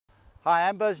Hi,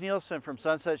 I'm Buzz Nielsen from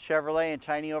Sunset Chevrolet in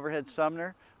Tiny Overhead,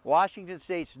 Sumner, Washington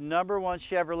State's #1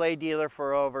 Chevrolet dealer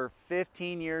for over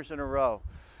 15 years in a row.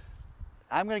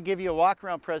 I'm going to give you a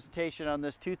walk-around presentation on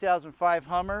this 2005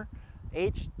 Hummer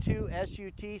H2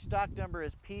 SUT. Stock number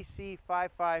is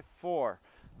PC554.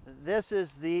 This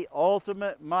is the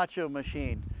ultimate macho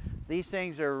machine. These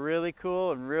things are really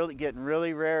cool and getting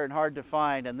really rare and hard to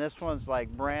find, and this one's like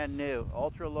brand new,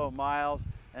 ultra low miles,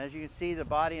 and as you can see, the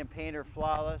body and paint are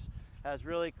flawless. Has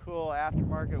really cool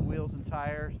aftermarket wheels and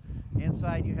tires.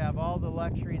 Inside you have all the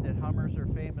luxury that Hummers are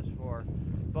famous for.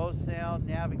 Bose sound,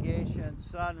 navigation,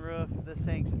 sunroof. This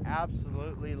thing's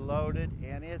absolutely loaded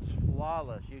and it's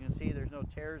flawless. You can see there's no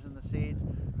tears in the seats,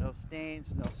 no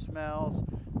stains, no smells.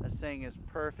 This thing is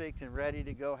perfect and ready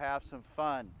to go have some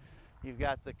fun. You've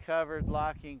got the covered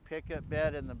locking pickup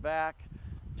bed in the back,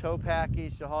 tow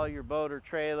package to haul your boat or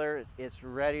trailer. It's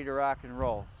ready to rock and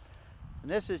roll. And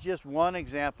this is just one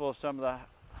example of some of the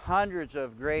hundreds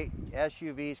of great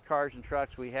SUVs, cars, and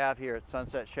trucks we have here at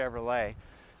Sunset Chevrolet.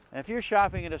 And if you're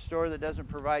shopping at a store that doesn't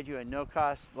provide you a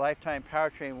no-cost lifetime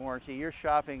powertrain warranty, you're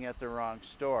shopping at the wrong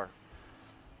store.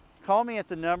 Call me at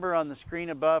the number on the screen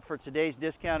above for today's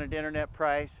discounted internet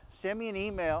price. Send me an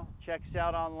email, check us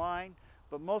out online,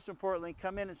 but most importantly,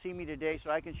 come in and see me today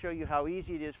so I can show you how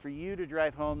easy it is for you to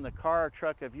drive home the car or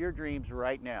truck of your dreams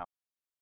right now.